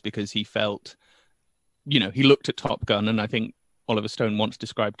Cruise because he felt, you know, he looked at Top Gun, and I think Oliver Stone once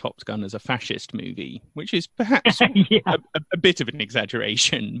described Top Gun as a fascist movie, which is perhaps a bit of an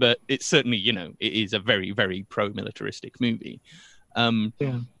exaggeration, but it's certainly, you know, it is a very, very pro-militaristic movie.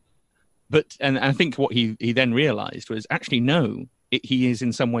 But I think what he then realized was actually, no, he is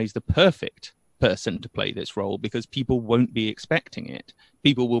in some ways the perfect person to play this role because people won't be expecting it.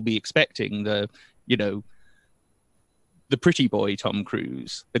 People will be expecting the pretty boy Tom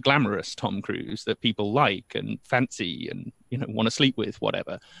Cruise, the glamorous Tom Cruise that people like and fancy and, you know, want to sleep with,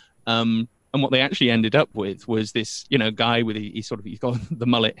 whatever. And what they actually ended up with was this, you know, guy with he's got the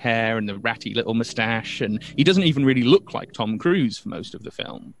mullet hair and the ratty little mustache, and he doesn't even really look like Tom Cruise for most of the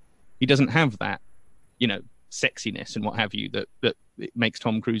film. He doesn't have that, you know, sexiness and what have you that it makes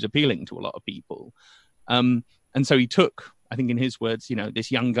Tom Cruise appealing to a lot of people. And so he took, I think in his words, you know,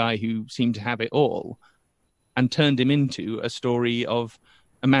 this young guy who seemed to have it all and turned him into a story of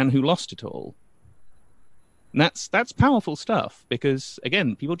a man who lost it all. And that's powerful stuff because,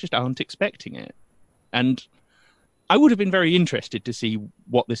 again, people just aren't expecting it. And I would have been very interested to see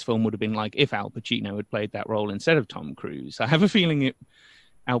what this film would have been like if Al Pacino had played that role instead of Tom Cruise. I have a feeling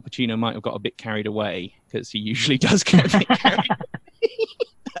Al Pacino might have got a bit carried away because he usually does get a bit carried away.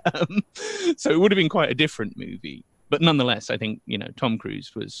 So it would have been quite a different movie. But nonetheless, I think, you know, Tom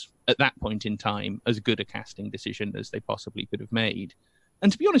Cruise was, at that point in time, as good a casting decision as they possibly could have made.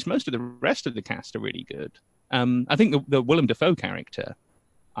 And to be honest, most of the rest of the cast are really good. I think the Willem Dafoe character,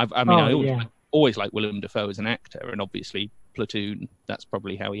 I always liked Willem Dafoe as an actor, and obviously Platoon, that's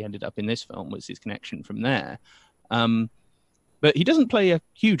probably how he ended up in this film, was his connection from there. But he doesn't play a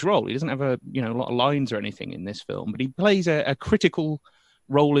huge role. He doesn't have a lot of lines or anything in this film, but he plays a critical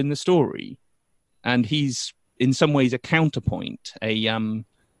role in the story. And he's, in some ways, a counterpoint, a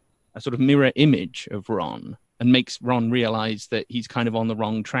sort of mirror image of Ron, and makes Ron realize that he's kind of on the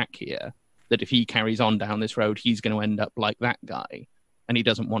wrong track here, that if he carries on down this road, he's going to end up like that guy, and he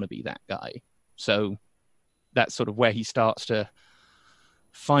doesn't want to be that guy. So that's sort of where he starts to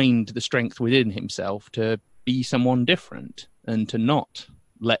find the strength within himself to be someone different and to not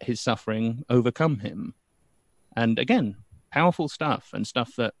let his suffering overcome him. And again, powerful stuff, and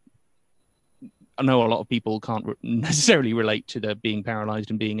stuff that I know a lot of people can't necessarily relate to the being paralyzed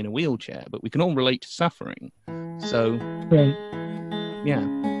and being in a wheelchair, but we can all relate to suffering. So, yeah.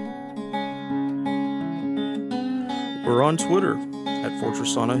 We're on Twitter at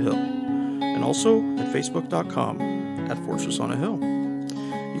Fortress on a Hill, and also at Facebook.com at Fortress on a Hill.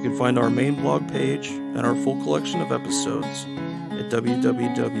 You can find our main blog page and our full collection of episodes at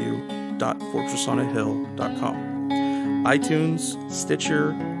www.fortressonahill.com. iTunes,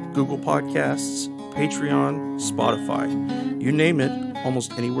 Stitcher, Google Podcasts, Patreon, Spotify. You name it,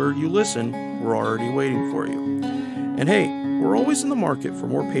 almost anywhere you listen, we're already waiting for you. And hey, we're always in the market for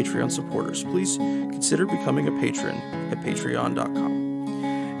more Patreon supporters. Please consider becoming a patron at patreon.com.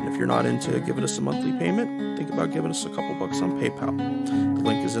 And if you're not into giving us a monthly payment, think about giving us a couple bucks on PayPal. The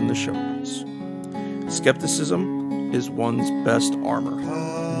link is in the show notes. Skepticism, is one's best armor.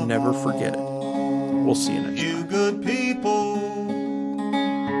 Never forget it. We'll see you next time. You good people,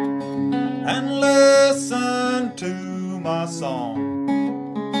 and listen to my song.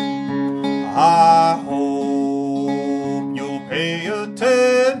 I hope you'll pay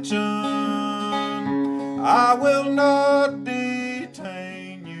attention. I will not detain